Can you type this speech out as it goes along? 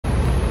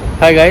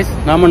Hi guys,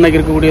 நாம் இன்றைக்கி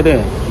இருக்கக்கூடியது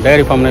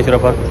டைரி ஃபார்ம்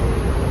நேச்சுரல் பார்க்.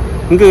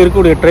 இங்கே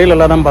இருக்கக்கூடிய ட்ரெயில்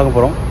எல்லாம் தான் பார்க்க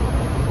போகிறோம்.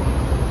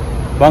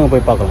 வாங்க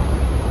போய் பார்க்கலாம்.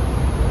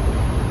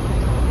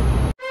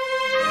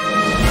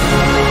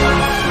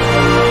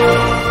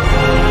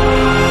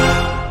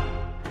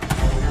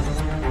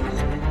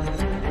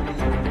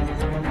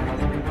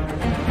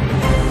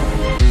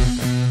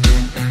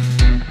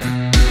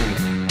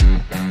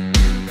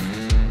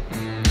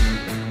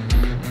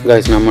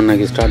 காய்ஸ், நம்ம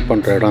இன்றைக்கி ஸ்டார்ட்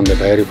பண்ணுற இடம் அந்த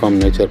டைரி ஃபார்ம்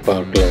நேச்சர்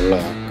பார்க்கில் உள்ள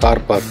கார்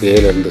பார்க்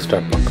ஏலேருந்து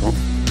ஸ்டார்ட் பண்ணுறோம்.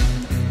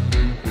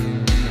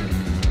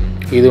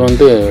 இது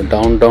வந்து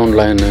down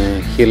line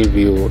hill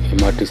view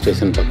MRT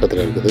station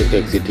பக்கத்தில் இருக்குது,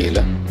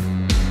 எக்ஸிட்டியில்.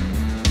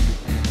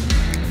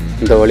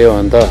 இந்த வழியாக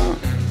வந்தால்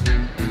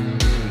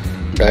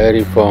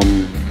dairy farm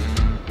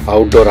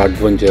outdoor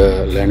adventure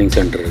learning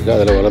centre இருக்குது.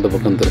 அதில் வலது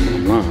பக்கம்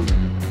திரும்பினோம்னா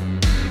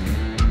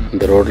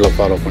இந்த ரோட்டில்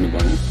ஃபாலோ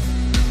பண்ணிப்பாங்க.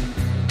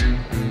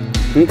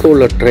 இங்கே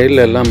உள்ள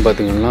ட்ரெயில் எல்லாம்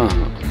பார்த்திங்கன்னா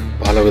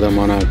பல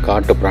விதமான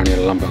காட்டு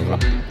பிராணிகள்லாம்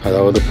பார்க்கலாம்.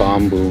 அதாவது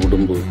பாம்பு,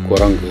 உடும்பு,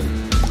 குரங்கு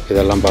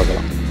இதெல்லாம்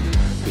பார்க்கலாம்.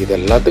 இது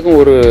எல்லாத்துக்கும்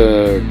ஒரு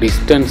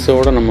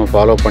டிஸ்டன்ஸோடு நம்ம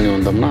ஃபாலோ பண்ணி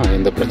வந்தோம்னா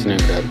எந்த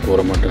பிரச்சனையும் கிடையாது.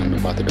 தூரம் மட்டும்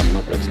நின்று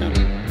பார்த்துட்டோம்னா பிரச்சனை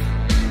இல்லை.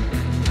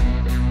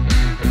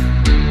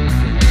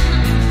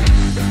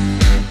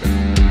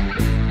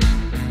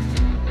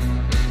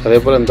 அதே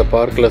போல் இந்த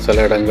பார்க்கில்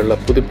சில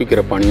இடங்களில்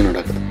புதுப்பிக்கிற பணியும்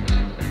நடக்குது.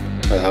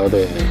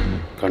 அதாவது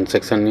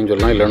கன்ஸ்ட்ரக்ஷன்னு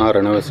சொல்லலாம், இல்லைனா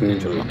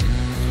ரெனோவேஷன்னு சொல்லலாம்.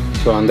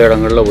 ஸோ அந்த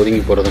இடங்களில்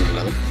ஒதுங்கி போகிறது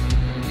நல்லது.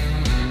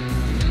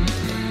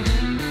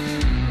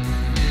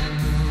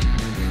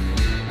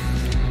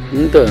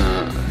 இந்த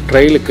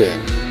ட்ரெயிலுக்கு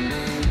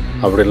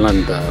அப்படின்லாம்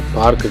இந்த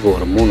பார்க்குக்கு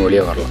ஒரு 3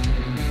 வழியாக வரலாம்.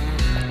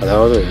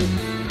 அதாவது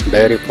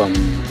dairy farm,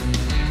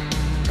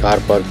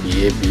 car park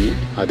AB,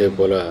 அதே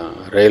போல்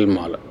ரயில்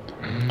மால்,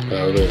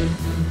 அதாவது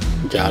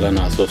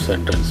ஜாலன் அசோஸ்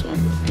என்ட்ரன்ஸ்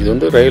வந்து இது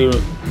வந்து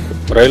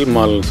ரயில்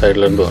மால்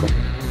சைட்லேருந்து வரும்.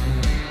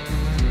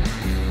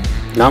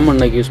 நாம்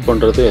இன்னைக்கு யூஸ்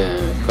பண்ணுறது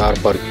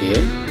கார் பார்க்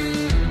ஏ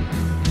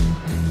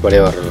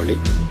வழியாக வர்ற வழி.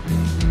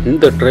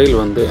 இந்த ட்ரெயில்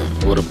வந்து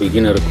ஒரு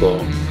பிகினருக்கோ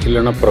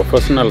இல்லைன்னா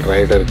ப்ரொஃபஷ்னல்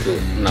ரைடருக்கு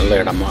நல்ல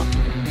இடமா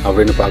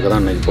அப்படின்னு பார்க்க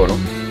தான் இன்றைக்கி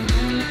போகிறோம்.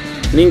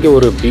 நீங்கள்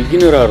ஒரு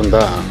பிகினராக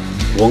இருந்தால்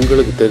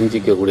உங்களுக்கு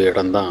தெரிஞ்சிக்கக்கூடிய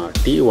இடம் தான்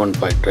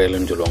T15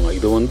 ட்ரெயில்னு சொல்லுவாங்க.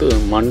 இது வந்து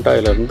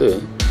மண்டாயிலேருந்து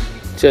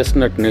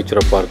செஸ்னட்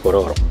நேச்சுரல் பார்க்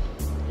வரை வரும்.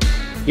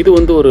 இது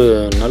வந்து ஒரு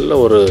நல்ல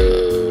ஒரு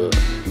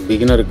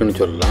பிகினருக்குன்னு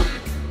சொல்லலாம்.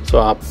 ஸோ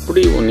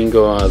அப்படி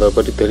நீங்கள் அதை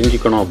பற்றி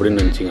தெரிஞ்சுக்கணும்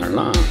அப்படின்னு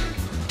நினச்சிங்கன்னா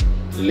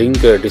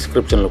லிங்க்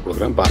டிஸ்கிரிப்ஷனில்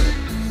கொடுக்குறேன், பாருங்கள்.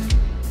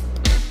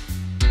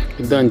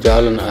 இதுதான்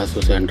ஜாலன்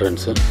அசோஸ்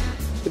என்ட்ரன்ஸு.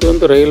 இது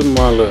வந்து ரயில்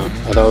மால்,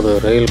 அதாவது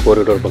ரயில்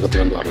கோரிடோர்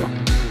பக்கத்துலேருந்து வரலாம்.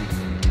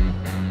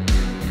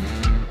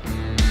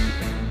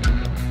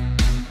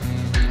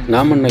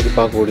 நாம் இன்னைக்கு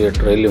பார்க்கக்கூடிய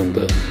ட்ரெயில்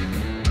வந்து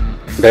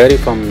டைரி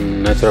ஃபார்ம்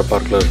நேச்சுரல்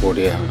பார்க்கில்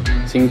இருக்கக்கூடிய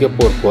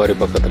சிங்கப்பூர் குவாரி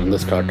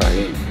பக்கத்துலேருந்து ஸ்டார்ட்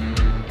ஆகி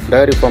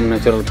டைரி ஃபார்ம்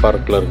நேச்சுரல்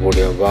பார்க்கில்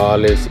இருக்கக்கூடிய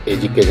வாலேஸ்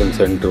எஜுகேஷன்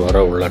சென்டர்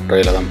வர உள்ள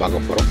ட்ரெயிலை தான்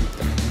பார்க்க போகிறோம்.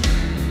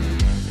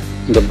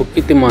 இந்த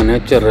புக்கிட் திமா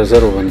நேச்சர்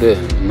ரிசர்வ் வந்து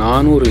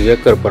 400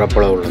 ஏக்கர்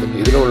பரப்பளவு உள்ளது.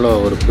 இதில் உள்ள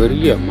ஒரு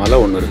பெரிய மலை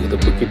ஒன்று இருக்குது,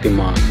 புக்கிட்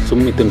திமா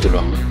சும்மித்துன்னு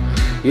சொல்லுவாங்க.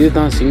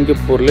 இதுதான்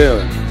சிங்கப்பூர்லேயே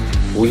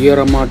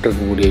உயரமாக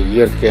இருக்கக்கூடிய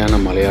இயற்கையான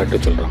மலையாட்டு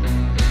சொல்கிறாங்க.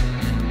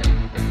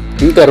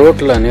 இந்த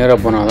ரோட்டில் நேராக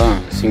போனால் தான்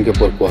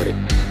சிங்கப்பூர் குவாரி.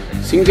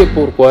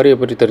 சிங்கப்பூர் குவாரியை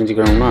பற்றி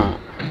தெரிஞ்சுக்கணும்னா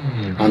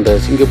அந்த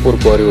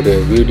சிங்கப்பூர் குவாரியோடைய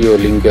வீடியோ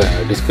லிங்கை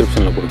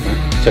டிஸ்கிரிப்ஷனில்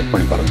கொடுப்பேன், செக்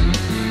பண்ணி பாருங்கள்.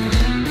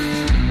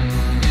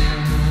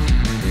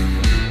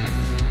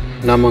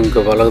 நாம்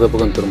இங்கே வலது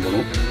பக்கம்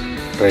திரும்பணும்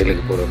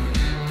ட்ரெயிலுக்கு போகிறது.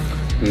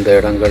 இந்த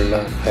இடங்களில்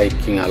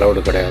ஹைக்கிங் அலௌடு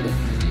கிடையாது.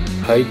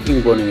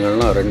 ஹைக்கிங்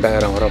போனீங்கன்னா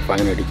 2000 வரை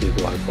ஃபைன்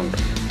அடிக்கிறதுக்கு வாய்ப்பு உண்டு.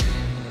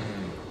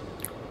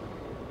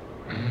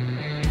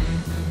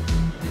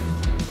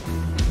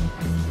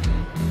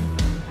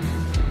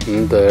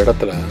 இந்த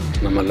இடத்துல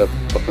நம்ம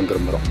லெஃப்ட் பக்கம்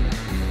திரும்புகிறோம்.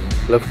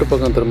 லெஃப்ட்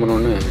பக்கம்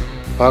திரும்பினோன்னு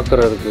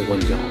பார்க்குறதுக்கு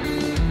கொஞ்சம்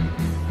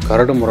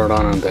கரடு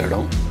முரடான இந்த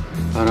இடம்.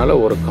 அதனால்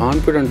ஒரு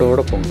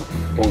கான்ஃபிடென்ட்டோடு போங்க.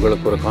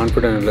 உங்களுக்கு ஒரு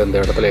கான்ஃபிடென்ட் இல்லை, இந்த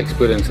இடத்துல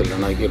எக்ஸ்பீரியன்ஸ்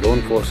இல்லைன்னா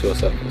டோன்ட் ஃபோர்ஸ் யுவர்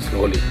செல்ஃப்,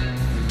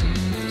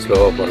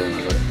 ஸ்லோவாக போகிறது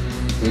நல்லது.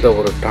 இந்த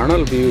ஒரு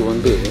டனல் வியூ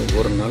வந்து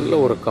ஒரு நல்ல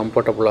ஒரு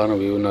கம்ஃபர்டபுளான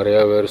வியூ.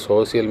 நிறையா பேர்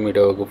சோசியல்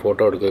மீடியாவுக்கு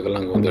ஃபோட்டோ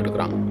எடுக்கிறதுக்கெல்லாம் இங்கே வந்து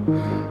எடுக்கிறாங்க.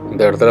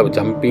 இந்த இடத்துல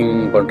ஜம்பிங்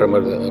பண்ணுற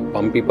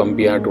மாதிரி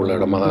பம்பியாட்டு உள்ள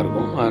இடமா தான்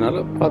இருக்கும். அதனால்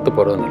பார்த்து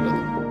போகிறது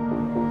நல்லது.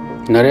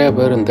 நிறையா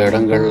பேர் இந்த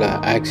இடங்களில்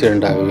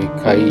ஆக்சிடெண்ட் ஆகி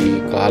கை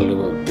கால்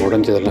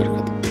உடைஞ்சதெல்லாம்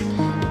இருக்குது.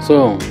 ஸோ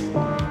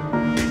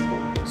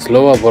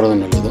ஸ்லோவாக போகிறது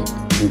நல்லது.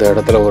 இந்த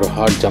இடத்துல ஒரு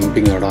ஹார்ட்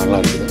ஜம்பிங்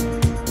இடம்லாம் இருக்குது.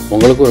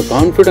 உங்களுக்கு ஒரு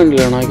கான்ஃபிடென்ட்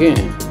இல்லைனாக்கி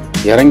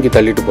இறங்கி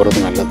தள்ளிட்டு போகிறது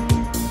நல்லது,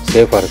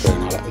 சேஃபாக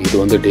இருக்கிறதுனால. இது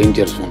வந்து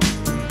டேஞ்சர் ஜோன்,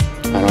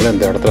 அதனால்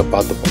இந்த இடத்துல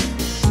பார்த்துப்போம்.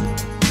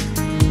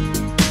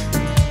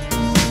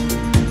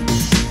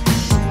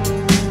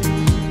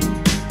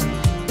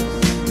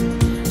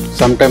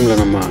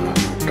 சம்டைமில் நம்ம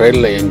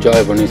ட்ரெயினில்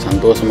என்ஜாய் பண்ணி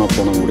சந்தோஷமாக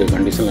போகக்கூடிய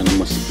கண்டிஷனில்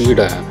நம்ம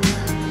ஸ்பீடை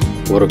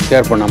ஒரு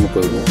கேர் பண்ணாமல்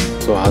போயிடுவோம்.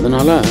 ஸோ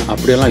அதனால்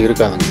அப்படியெல்லாம்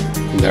இருக்காதுங்க.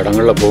 இந்த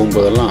இடங்களில்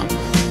போகும்போதெல்லாம்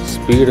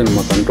ஸ்பீடு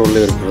நம்ம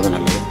கண்ட்ரோலில் இருக்கிறது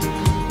நல்லது.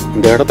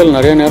 இந்த இடத்துல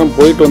நிறைய நேரம்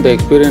போயிட்டு வந்த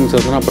எக்ஸ்பீரியன்ஸ்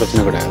இருக்குன்னா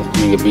பிரச்சனை கிடையாது.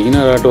 நீங்கள்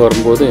பிகினர் ஆட்டு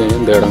வரும்போது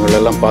இந்த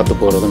இடங்களெல்லாம் பார்த்து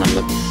போகிறது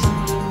நல்லது.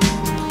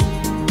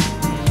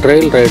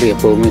 ட்ரெயில் ரைடு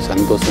எப்போவுமே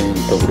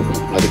சந்தோஷத்தை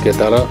கொடுக்கும்.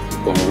 அதுக்கேற்றால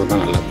போகிறது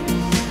தான் நல்லது.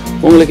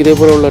 உங்களுக்கு இதே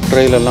போல் உள்ள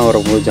ட்ரெயிலெல்லாம்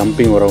வரும்போது,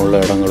 ஜம்பிங் உள்ள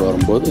இடங்கள்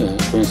வரும்போது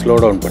கொஞ்சம் ஸ்லோ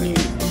டவுன் பண்ணிங்க.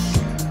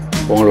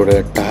 உங்களுடைய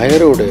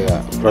டயருடைய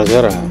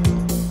ப்ரெஷரை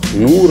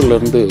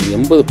 100லேருந்து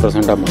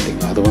 80%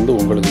 மாற்றிங்க. அது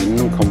உங்களுக்கு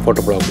இன்னும்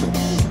கம்ஃபர்டபுளாக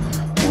கொடுக்கும்.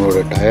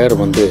 உங்களோட டயர்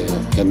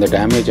எந்த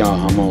டேமேஜ்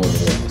ஆகாமல்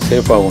ஒரு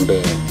சேஃபாக கொண்டு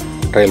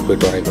ட்ரையல்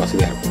போய்ட்டு வரைக்கும்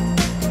வசதியாக இருக்கும்.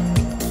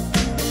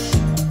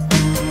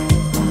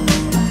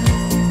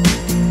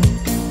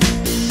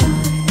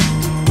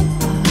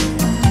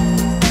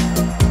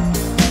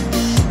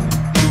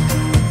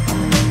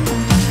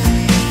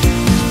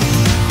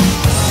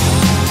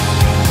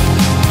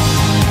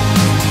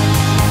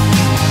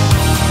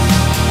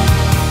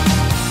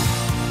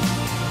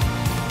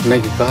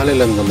 இன்றைக்கி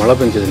காலையில் இங்கே மழை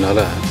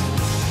பெஞ்சதுனால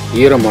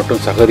ஈரம்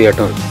மட்டும்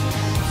சகதியாட்டம் இருக்குது.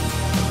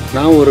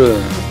 நான் ஒரு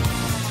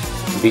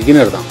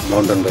பிகினர் தான்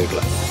மவுண்டன்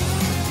பைக்கில்.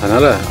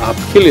 அதனால்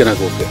அப்ஹில்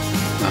எனக்கு ஓகே,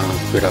 நான்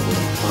ஸ்பீடாக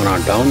போடுவேன்.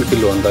 ஆனால் டவுன்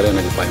ஹில் வந்தாலே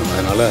எனக்கு பயம்.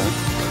 அதனால்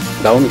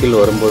டவுன் ஹில்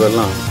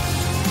வரும்போதெல்லாம்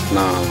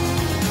நான்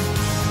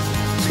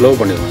ஸ்லோ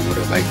பண்ணிடுவேன்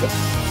என்னுடைய பைக்கை.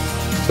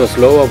 ஸோ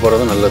ஸ்லோவாக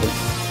போகிறது நல்லது.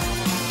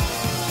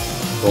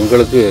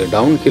 உங்களுக்கு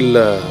டவுன்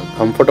ஹில்லில்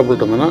கம்ஃபர்டபுள்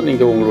இருந்ததுன்னா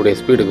நீங்கள் உங்களுடைய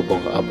ஸ்பீடுக்கு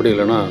போங்க. அப்படி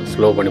இல்லைன்னா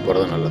ஸ்லோ பண்ணி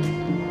போகிறது நல்லது.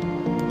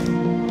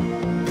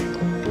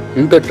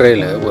 இந்த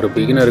ட்ரெயிலை ஒரு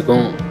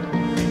பிகினருக்கும்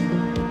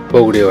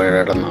போகக்கூடிய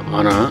இடம் தான்.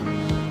 ஆனால்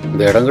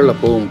இந்த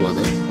இடங்களில்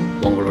போகும்போது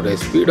உங்களுடைய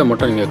ஸ்பீடை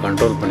மட்டும் நீங்கள்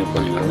கண்ட்ரோல் பண்ணி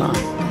போனீங்கன்னா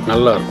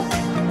நல்லாயிருக்கும்.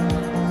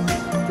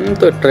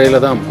 இந்த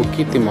ட்ரெயிலை தான்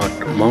புக்கித் திமா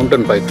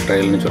மவுண்டன் பைக்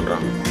ட்ரெயில்னு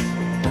சொல்கிறாங்க.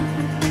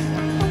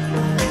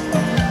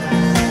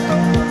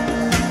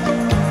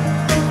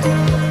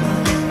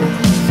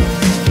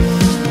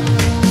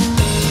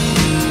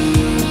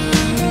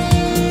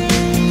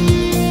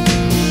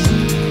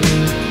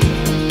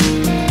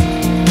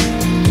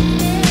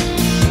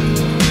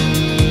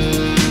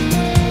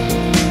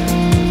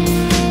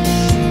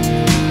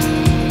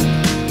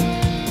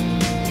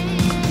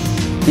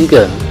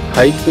 இங்கே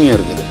ஹைக்கிங்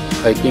இருக்குது,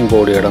 ஹைக்கிங்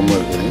போர்டு இடமும்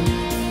இருக்குது.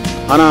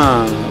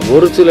 ஆனால்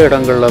ஒரு சில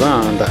இடங்களில்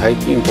தான் அந்த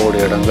ஹைக்கிங் போர்டு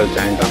இடங்கள்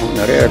ஜாயிண்ட் ஆகும்.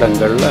 நிறைய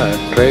இடங்களில்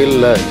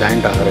ட்ரெயிலில்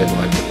ஜாயிண்ட் ஆகிறதுக்கு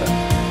வாய்ப்பில்லை.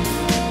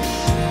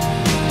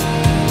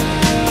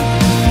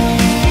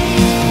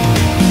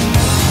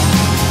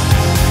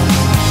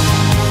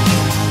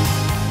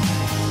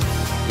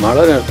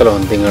 மழை நேரத்தில்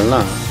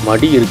வந்தீங்கன்னா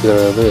மடி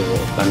இருக்கிறது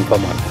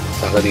கன்ஃபார்மாக இருக்கும்,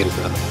 சகதி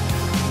இருக்கிறது.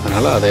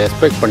 அதனால் அதை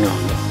எக்ஸ்பெக்ட்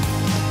பண்ணுவாங்க.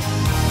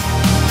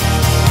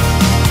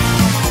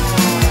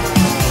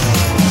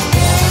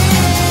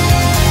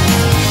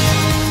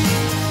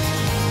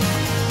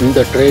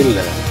 இந்த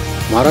ட்ரெயிலில்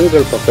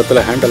மரங்கள்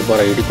பக்கத்தில் ஹேண்டில்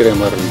பாரை இடிக்கிற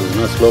மாதிரி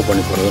இருந்ததுன்னா ஸ்லோ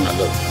பண்ணி போகிறது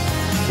நல்லது.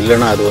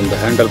 இல்லைனா அது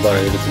ஹேண்டில்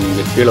பாரை இடித்து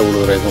நீங்கள் கீழே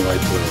விழுகிறதுக்கும்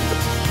வாய்ப்புகள் உண்டு.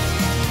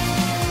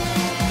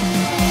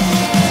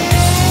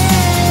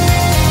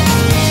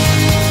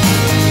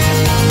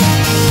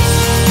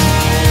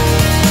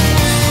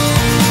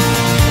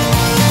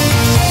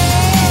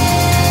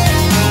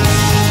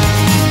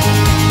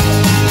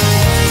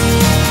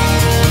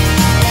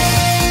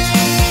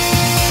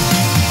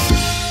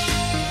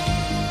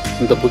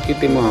 இந்த புக்கித்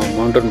திமா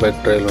mountain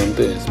bike trail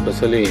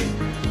specially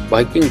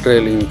biking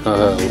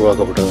ட்ரெயிலிங்காக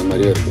உருவாக்கப்பட்டது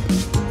மாதிரியே இருக்குது.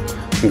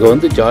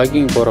 இங்கே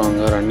ஜாகிங்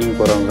போகிறவங்க, ரன்னிங்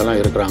போகிறவங்கலாம்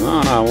இருக்கிறாங்க.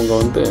 ஆனால்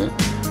அவங்க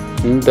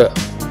இந்த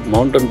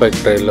மவுண்டன் பைக்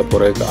ட்ரெயிலில்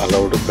போகிறதுக்கு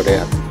அலௌடு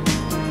கிடையாது.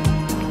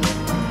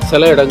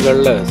 சில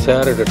இடங்களில்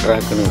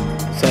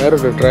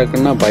ஷேர்டு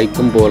ட்ராக்குன்னா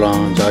பைக்கும்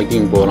போகலாம்,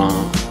 ஜாகிங் போகலாம்,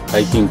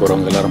 ஹைக்கிங்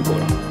போகிறவங்க எல்லோரும்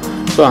போகலாம்.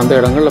 ஸோ அந்த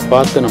இடங்களில்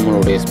பார்த்து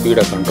நம்மளுடைய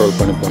ஸ்பீடை கண்ட்ரோல்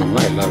பண்ணி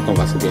போனோம்னா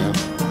எல்லாருக்கும் வசதியாக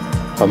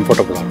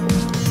கம்ஃபர்டபுளாக இருக்கும்.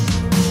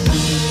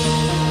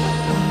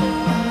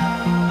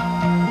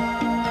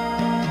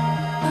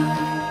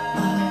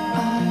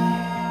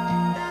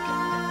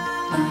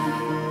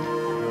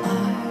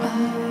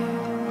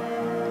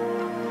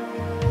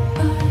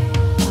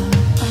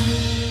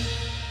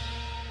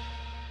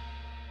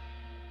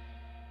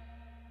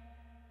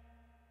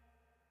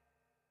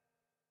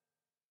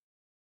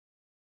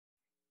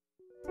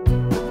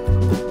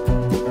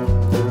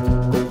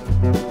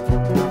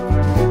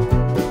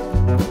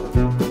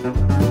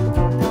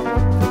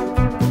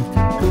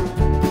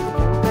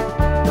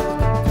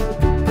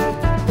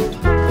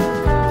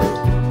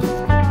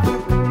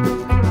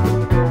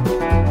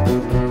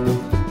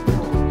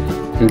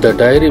 இந்த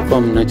டைரி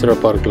ஃபார்ம் நேச்சுரல்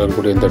பார்க்கில்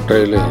இருக்கக்கூடிய இந்த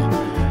ட்ரெயிலு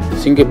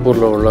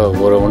சிங்கப்பூரில் உள்ள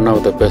one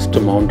of the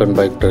best mountain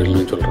bike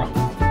ட்ரெயில்னு சொல்கிறாங்க.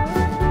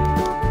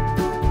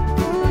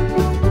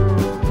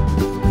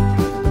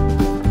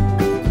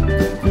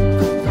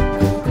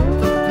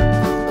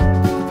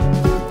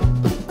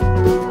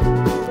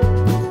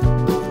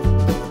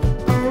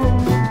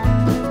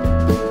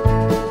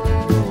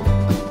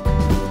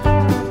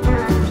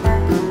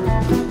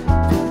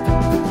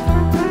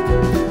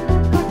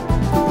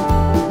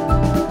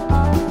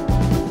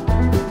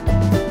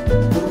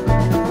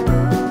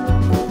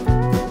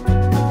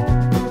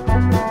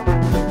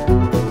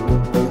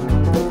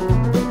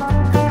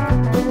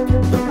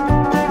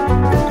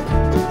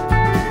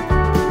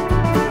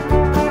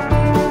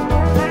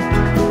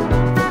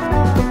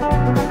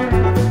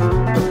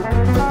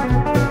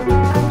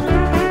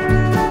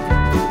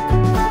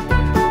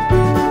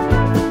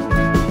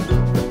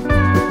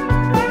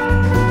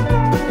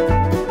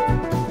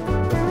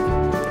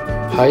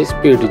 ஹை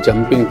ஸ்பீடு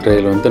ஜம்பிங்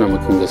ட்ரெயில் வந்து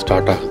நமக்கு இங்கே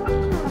ஸ்டார்ட் ஆகுது.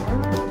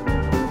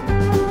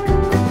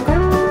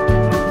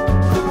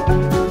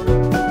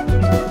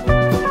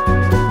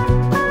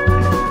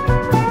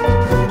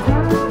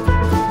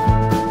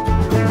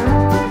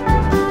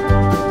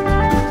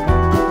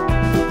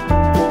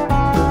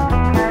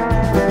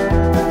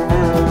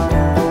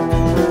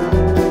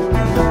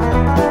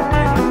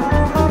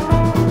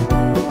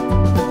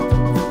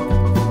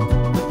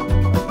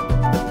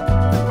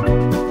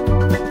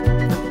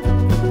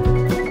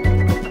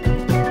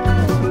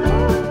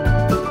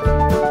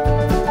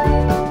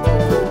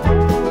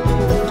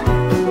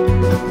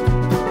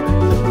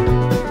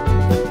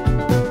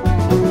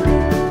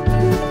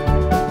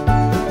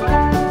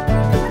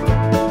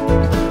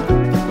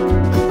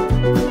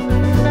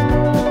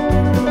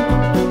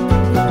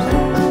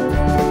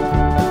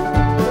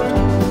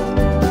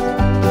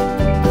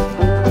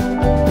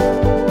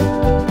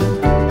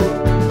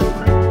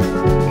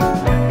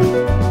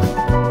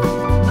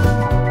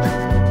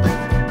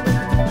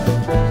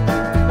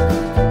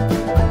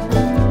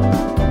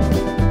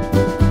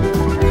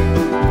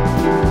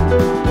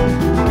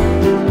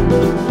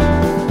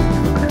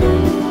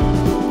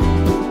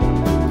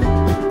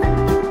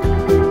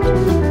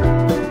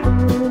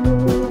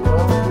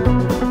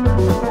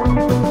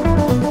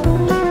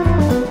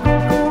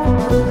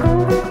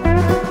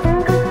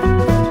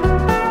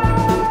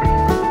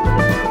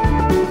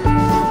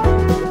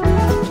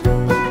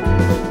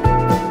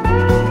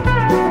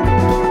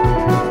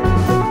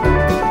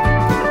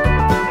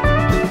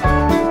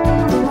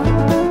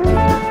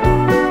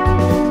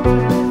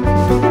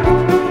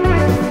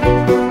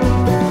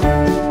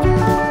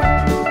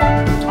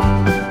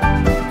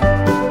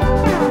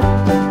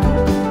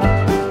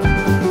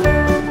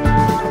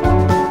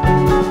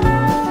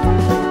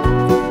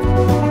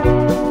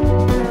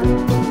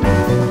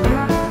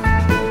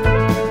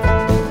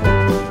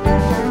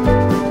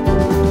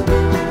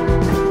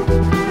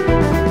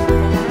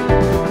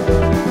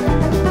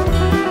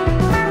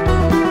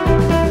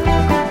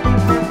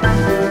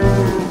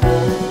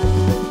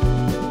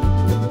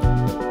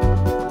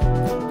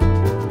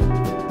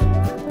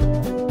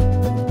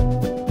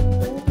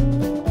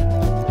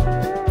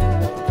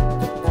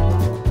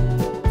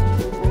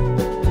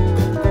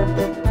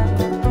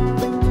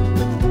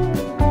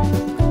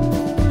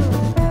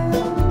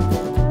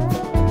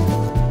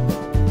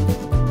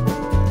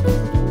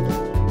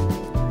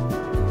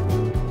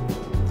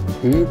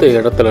 இந்த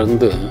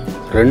இடத்துலேருந்து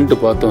 2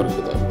 பாத்தும்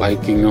இருக்குது.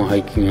 பைக்கிங்கும்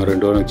ஹைக்கிங்கும்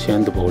 2 பேரும்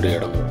சேர்ந்து போகக்கூடிய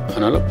இடம்.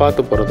 அதனால்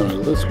பார்த்து போகிறது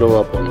நல்லது.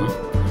 ஸ்லோவாக போகணும்.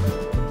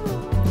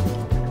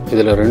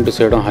 இதில் 2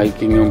 சைடும்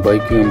ஹைக்கிங்கும்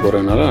பைக்கிங்கும்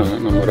போகிறதுனால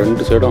நம்ம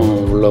 2 சைடும்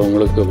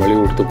உள்ளவங்களுக்கு வழி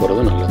கொடுத்து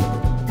போகிறது நல்லது.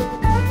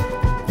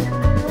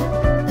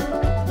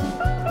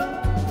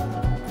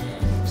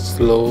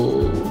 Slow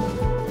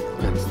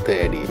and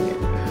study.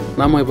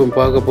 நம்ம இப்போ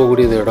பார்க்க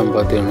போகக்கூடிய இடம்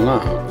பார்த்தீங்கன்னா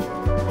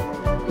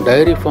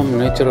டைரி ஃபார்ம்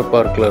நேச்சுரல்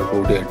பார்க்கில்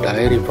இருக்கக்கூடிய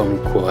டைரி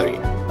ஃபார்ம் குவாரி.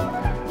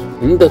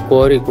 இந்த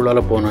குவாரிக்குள்ளால்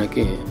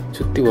போனாக்கி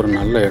சுற்றி ஒரு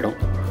நல்ல இடம்.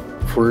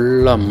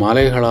 ஃபுல்லாக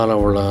மலைகளால்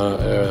உள்ள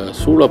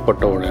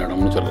சூழப்பட்ட ஒரு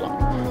இடம்னு சொல்லலாம்.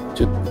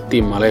 சுற்றி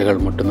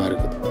மலைகள் மட்டும்தான்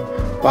இருக்குது.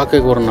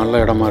 பார்க்க ஒரு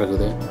நல்ல இடமா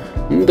இருக்குது.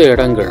 இந்த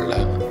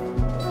இடங்களில்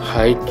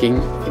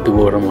ஹைக்கிங்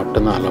இதுவோட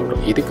மட்டும்தான்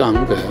அலௌடு. இதுக்கு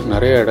அங்கே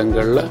நிறைய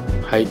இடங்களில்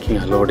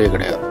ஹைக்கிங் அலௌடே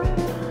கிடையாது.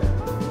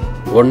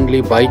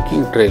 ஒன்லி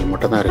பைக்கிங் ட்ரெயில்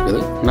மட்டும்தான்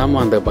இருக்குது.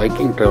 நம்ம அந்த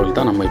பைக்கிங் ட்ரெயில்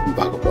தான் நம்ம இப்போ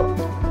பார்க்க போகிறோம்.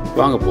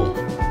 வாங்க போவோம்.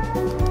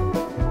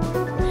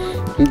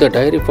 இந்த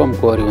டைரி ஃபார்ம்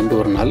குவாரி வந்து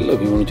ஒரு நல்ல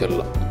வியூன்னு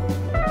சொல்லலாம்.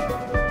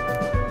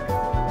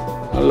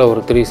 நல்ல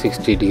ஒரு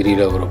 360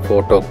 டிகிரியில் ஒரு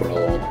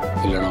ஃபோட்டோக்களோ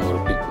இல்லைனா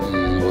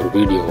ஒரு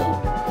வீடியோவோ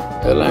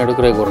இதெல்லாம்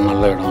எடுக்கிறதுக்கு ஒரு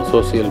நல்ல இடம்.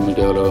 சோசியல்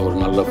மீடியாவில் ஒரு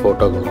நல்ல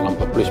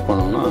ஃபோட்டோக்கள்லாம் பப்ளிஷ்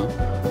பண்ணோம்னா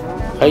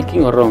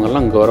ஹைக்கிங்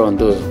வர்றவங்கெல்லாம் இங்கே வர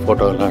வந்து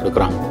ஃபோட்டோவெல்லாம்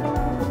எடுக்கிறாங்க.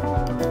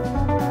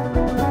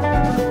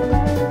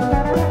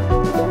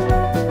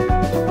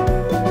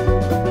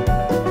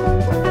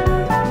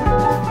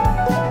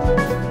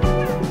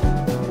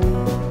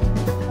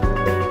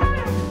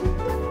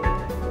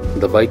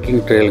 இந்த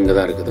பைக்கிங் ட்ரெயில் இங்கே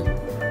தான் இருக்குது.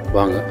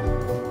 வாங்க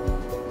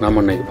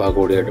நம்ம இன்றைக்கி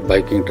பார்க்கக்கூடிய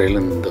பைக்கிங் ட்ரெயில்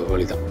இந்த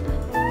வழி தான்.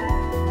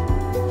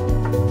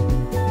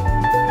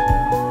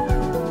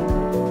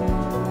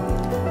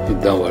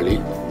 இதுதான் வழி.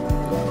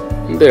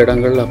 இந்த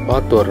இடங்களில்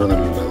பார்த்து வர்றது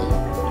நல்லது.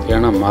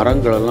 ஏன்னா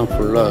மரங்களெல்லாம்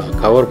ஃபுல்லாக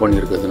கவர்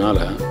பண்ணியிருக்கிறதுனால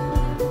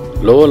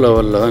லோ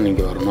லெவலில் தான்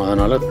நீங்கள் வரணும்.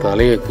 அதனால்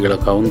தலையை கீழே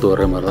கவுந்து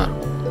வர்ற மாதிரி தான்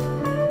இருக்கும்.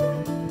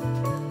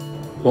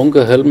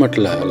 உங்கள்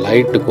ஹெல்மெட்டில்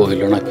லைட்டுக்கோ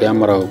இல்லைன்னா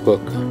கேமராவுக்கோ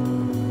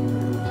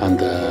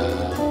அந்த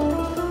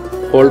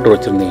ஹோல்டர்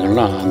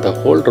வச்சுருந்தீங்கன்னா அந்த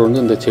ஹோல்டர்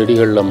வந்து இந்த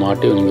செடிகளில்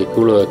மாட்டி நீங்கள்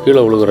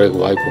கீழே விழுகிறதுக்கு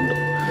வாய்ப்பு உண்டு.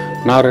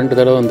 நான் 2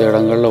 தடவை அந்த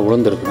இடங்களில்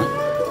விழுந்துருக்குறேன்.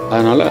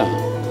 அதனால்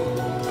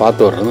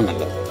பார்த்து வர்றது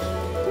நல்லது.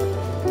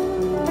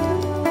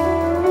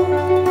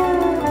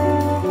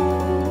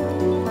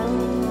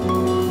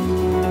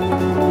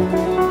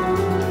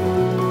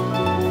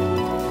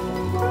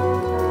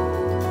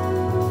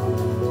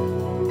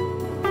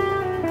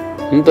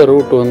 இந்த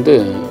ரூட் வந்து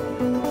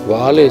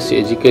வாலேஜ்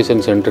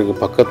எஜுகேஷன்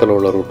சென்டருக்கு பக்கத்தில்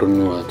உள்ள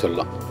ரூட்டுன்னு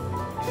சொல்லலாம்.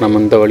 நம்ம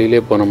இந்த வழியிலே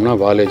போனோம்னா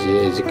வாலேஜ்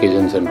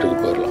எஜுகேஷன்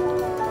சென்டருக்கு போயிடலாம்.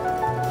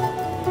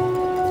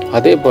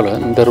 அதே போல்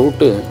இந்த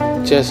ரூட்டு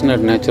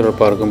செஸ்னட் நேச்சுரல்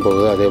பார்க்கும்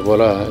போகுது, அதே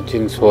போல்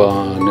சிங்ஸ்வா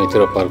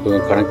நேச்சுரல்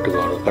பார்க்கும்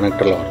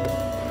கனெக்டரில் வருது.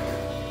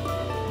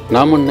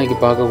 நாம் இன்னைக்கு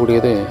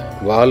பார்க்கக்கூடியது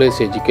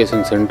வாலேஸ்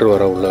எஜுகேஷன் சென்டர்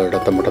வர உள்ள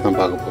இடத்த மட்டும்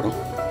தான் பார்க்க போகிறோம்.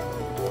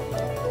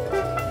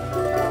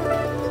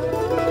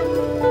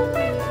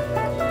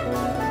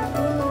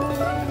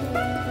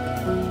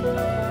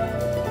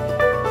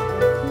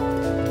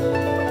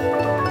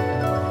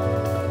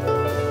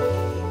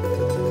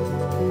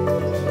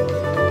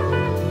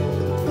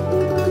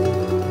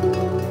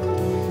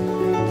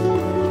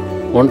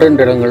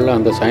 ஒன்றெண்டு இடங்களில்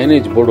அந்த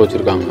சைனேஜ் போர்டு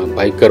வச்சுருக்காங்க,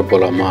 பைக்கர்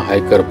போகலாமா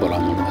ஹைக்கர்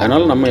போகலாமான்னு.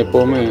 அதனால் நம்ம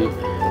எப்போவுமே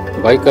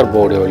பைக்கர்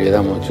போர்டு வழியை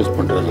தான் நம்ம சூஸ்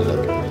பண்ணுறது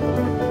நல்லது.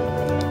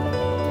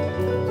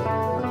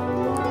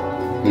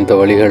 இந்த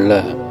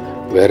வழிகளில்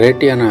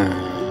வெரைட்டியான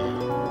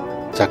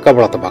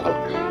சக்கப்பழத்தை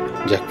பார்க்கலாம்,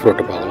 ஜக்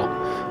ஃப்ரூட்டை பார்க்கலாம்,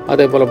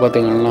 அதே போல்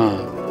பார்த்திங்கன்னா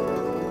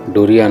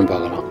டுரியான்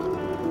பார்க்கலாம்,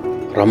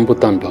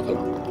 ரம்புத்தான்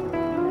பார்க்கலாம்.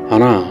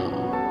 ஆனால்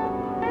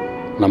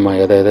நம்ம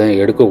எதையும்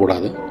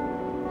எடுக்கக்கூடாது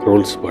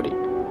ரூல்ஸ் படி.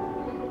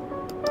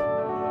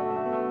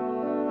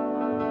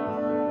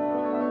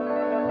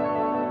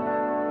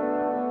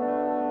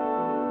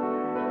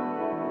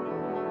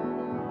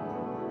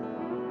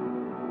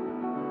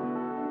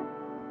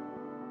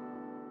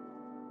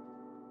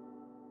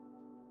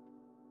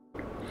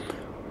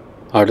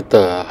 அடுத்த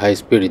ஹை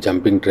ஸ்பீடு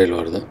ஜம்பிங் ட்ரெயில்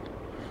வருது.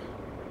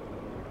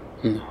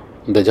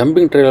 இந்த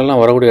ஜம்பிங்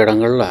ட்ரெயிலெல்லாம் வரக்கூடிய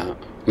இடங்களில்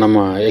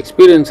நம்ம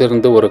எக்ஸ்பீரியன்ஸ்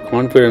இருந்து ஒரு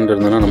கான்ஃபிடென்ட்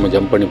இருந்ததுன்னா நம்ம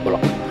ஜம்ப் பண்ணி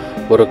போகலாம்.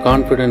 ஒரு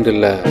கான்ஃபிடென்ட்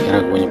இல்லை,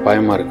 எனக்கு கொஞ்சம்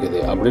பயமாக இருக்குது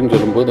அப்படின்னு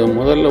சொல்லும்போது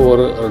முதல்ல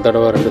ஒரு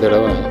தடவை 2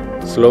 தடவை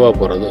ஸ்லோவாக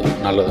போகிறது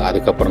நல்லது.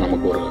 அதுக்கப்புறம்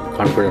நமக்கு ஒரு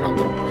கான்ஃபிடென்ட்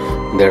வந்துடும்,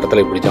 இந்த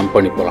இடத்துல இப்படி ஜம்ப்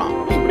பண்ணி போகலாம்,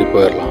 இப்படி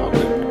போயிடலாம்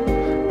அப்படின்ட்டு.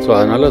 ஸோ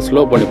அதனால்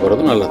ஸ்லோ பண்ணி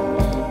போகிறது நல்லது.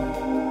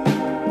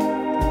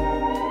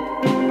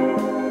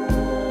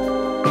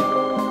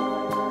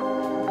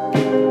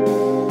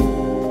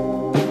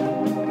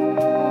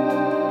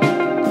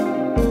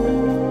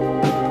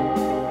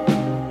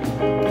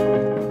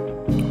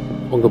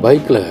 உங்கள்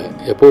பைக்கில்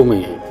எப்போவுமே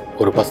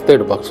ஒரு ஃபஸ்ட்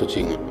எய்ட் பாக்ஸ்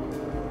வச்சுங்க.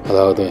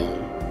 அதாவது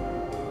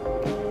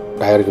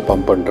டயருக்கு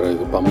பம்ப்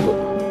பண்ணுறதுக்கு பம்பு,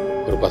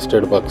 ஒரு ஃபஸ்ட்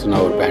எய்ட்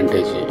பாக்ஸ்னால் ஒரு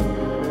பேண்டேஜ்,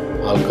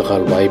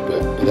 ஆல்கஹால் வைப்பு,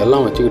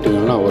 இதெல்லாம்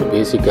வச்சுக்கிட்டிங்கன்னா ஒரு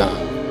பேசிக்காக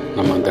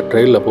நம்ம அந்த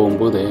ட்ரெயிலில்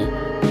போகும்போது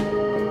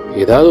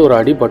ஏதாவது ஒரு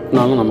அடி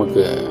பட்டினாலும்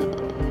நமக்கு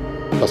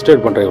ஃபஸ்ட்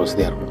எய்ட் பண்ணுற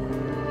வசதியாக இருக்கும்.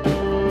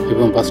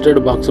 இப்போ ஃபஸ்ட்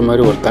எய்ட் பாக்ஸ்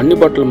மாதிரி ஒரு தண்ணி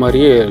பாட்டில்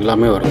மாதிரியே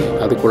எல்லாமே வருது.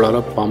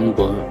 அதுக்குள்ளார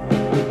பம்பு,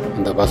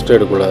 அந்த ஃபஸ்ட்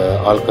எய்டுக்குள்ளே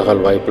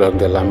ஆல்கஹால்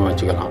வைப்பிலேருந்து எல்லாமே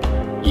வச்சுக்கலாம்.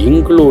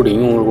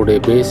 இன்க்ளூடிங் உங்களுடைய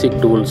பேசிக்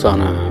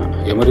டூல்ஸான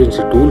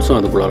எமர்ஜென்சி டூல்ஸும்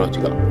அதுக்குள்ளார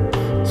வச்சுக்கலாம்.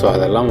 ஸோ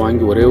அதெல்லாம்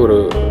வாங்கி ஒரே ஒரு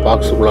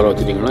பாக்ஸுக்குள்ளார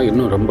வச்சுட்டிங்கன்னா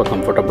இன்னும் ரொம்ப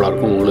கம்ஃபர்டபுளாக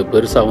இருக்கும், உங்களுக்கு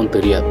பெருசாகவும்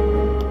தெரியாது.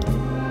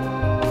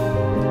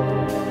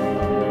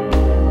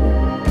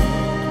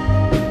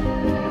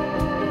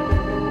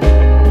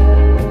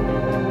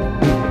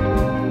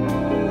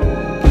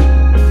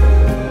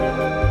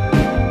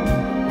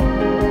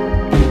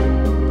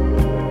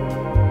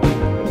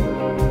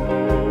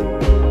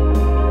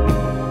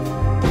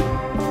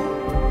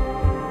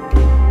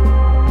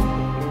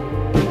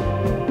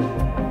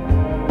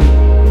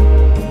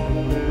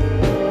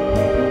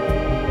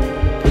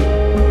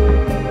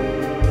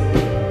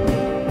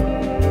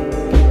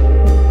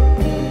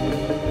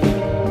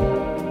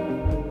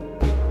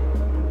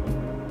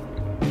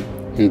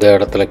 இந்த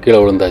இடத்துல கீழே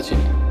விழுந்தாச்சு,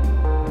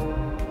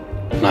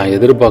 நான்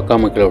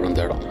எதிர்பார்க்காம கீழே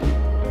விழுந்த இடம்.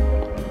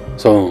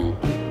 ஸோ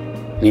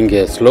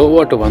நீங்கள்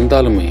ஸ்லோவாட்டு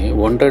வந்தாலுமே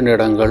 1-2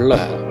 இடங்களில்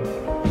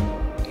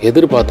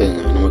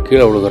எதிர்பார்த்துங்க நம்ம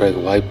கீழே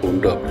விழுகிறதுக்கு வாய்ப்பு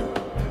உண்டு அப்படின்னு.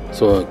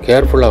 ஸோ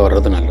கேர்ஃபுல்லாக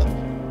வர்றது நல்லது.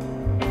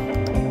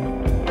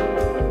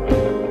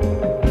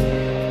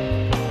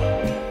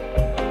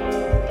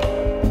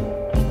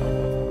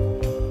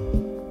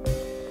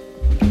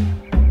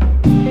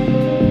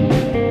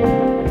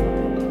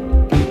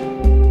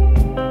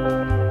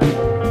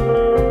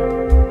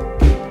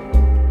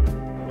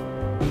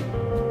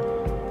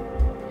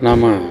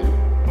 நாம்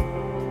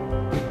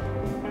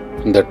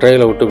இந்த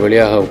ட்ரெயிலை விட்டு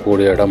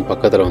வெளியாகக்கூடிய இடம்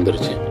பக்கத்தில்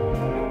வந்துருச்சு.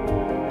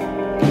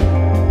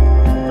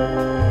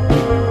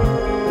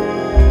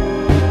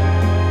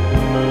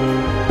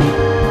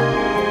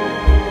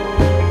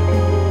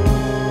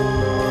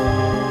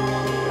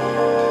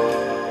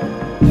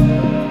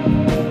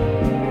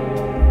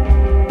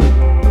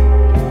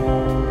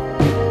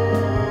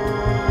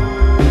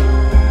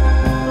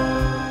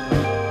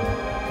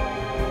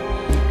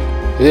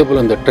 இதே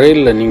போல் இந்த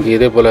ட்ரெயிலில் நீங்கள்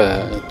இதே போல்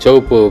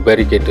சிவப்பு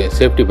பேரிகேட்டு,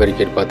 சேஃப்டி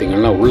பேரிகேட்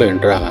பார்த்தீங்கன்னா உள்ளே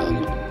என்ட்ரு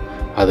ஆகாதுங்க.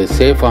 அது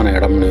சேஃபான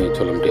இடம்னு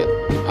சொல்ல முடியாது,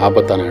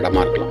 ஆபத்தான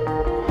இடமா இருக்கலாம்.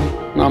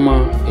 நாம்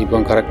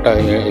இப்போ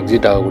கரெக்டாக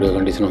எக்ஸிட் ஆகக்கூடிய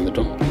கண்டிஷன்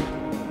வந்துட்டோம்.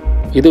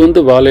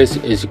 இது வாலேஸ்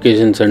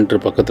எஜுகேஷன்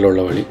சென்டர் பக்கத்தில்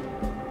உள்ள வழி.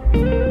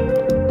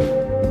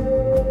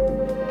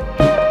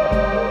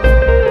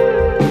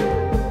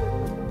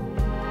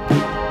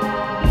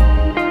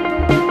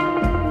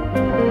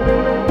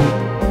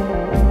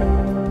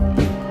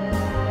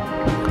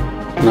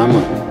 நாம்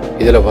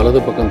இதில் வலது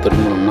பக்கம்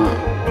திரும்பணும்னா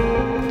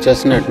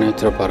செஸ்னட்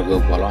நேச்சுரல்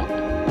பார்க்குக்கு போகலாம்.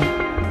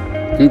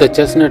 இந்த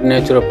செஸ்னட்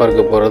நேச்சுரல்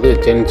பார்க்கு போகிறது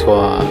சென்ஸ்வா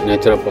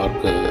நேச்சுரல்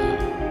பார்க்கு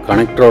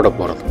கனெக்டரோட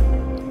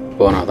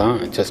போனால் தான்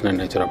செஸ்னட்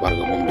நேச்சுரல்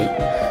பார்க்கு போக முடியும்.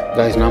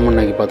 காய்ஸ் நாம்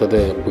இன்னைக்கு பார்த்தது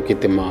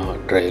புக்கித் திம்மா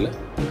ட்ரெயில்.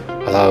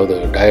 அதாவது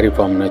டைரி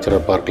ஃபார்ம்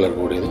நேச்சுரல் பார்க்கில்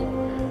இருக்கக்கூடியது.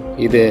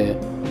 இது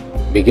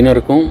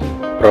பிகினருக்கும்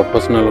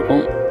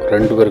ப்ரொஃபஷ்னலுக்கும்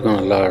 2 பேருக்கும்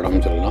நல்ல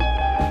இடம்னு சொல்லலாம்.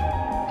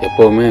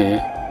 எப்போவுமே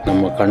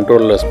நம்ம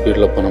கண்ட்ரோலில்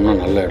ஸ்பீடில் போனோம்னா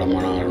நல்ல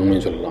இடம்னு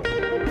சொல்லலாம்.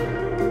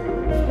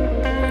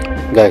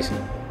 கைஸ்,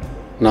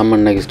 நம்ம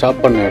இன்றைக்கி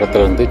ஸ்டாப் பண்ண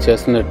இடத்துல இருந்து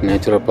செஸ்நட்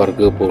நேச்சுரல்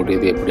பார்க்கு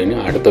போகுது எப்படின்னு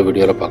அடுத்த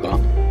வீடியோவில்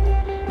பார்க்கலாம்.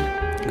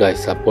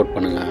 கைஸ், சப்போர்ட்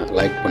பண்ணுங்கள்,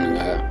 லைக்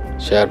பண்ணுங்கள்,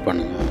 ஷேர்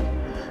பண்ணுங்கள்,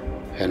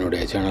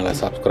 என்னுடைய சேனலை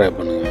சப்ஸ்கிரைப்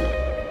பண்ணுங்கள்.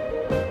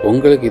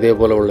 உங்களுக்கு இதே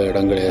போல் உள்ள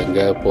இடங்கள்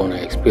எங்கே போன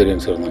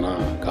எக்ஸ்பீரியன்ஸ் இருந்ததுன்னா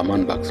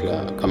கமெண்ட் பாக்ஸில்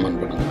கமெண்ட்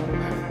பண்ணுங்கள்.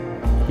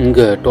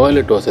 இங்கே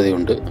டாய்லெட் வசதி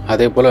உண்டு.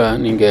 அதே போல்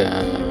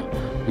நீங்கள்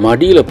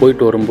மடியில்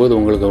போயிட்டு வரும்போது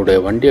உங்களுடைய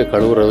வண்டியை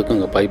கழுவுறதுக்கு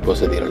இங்கே பைப்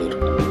வசதிகள்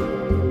இருக்குது.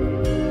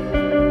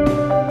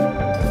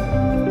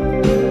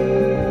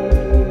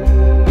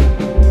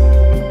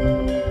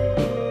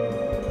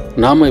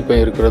 நாம் இப்போ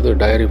இருக்கிறது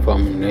டைரி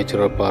ஃபார்ம்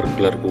நேச்சுரல்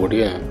பார்க்கில்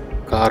இருக்கக்கூடிய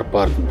car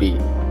park B.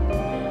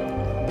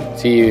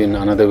 See you in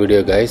another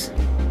video, guys.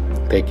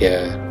 Take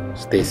care.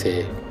 Stay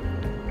safe.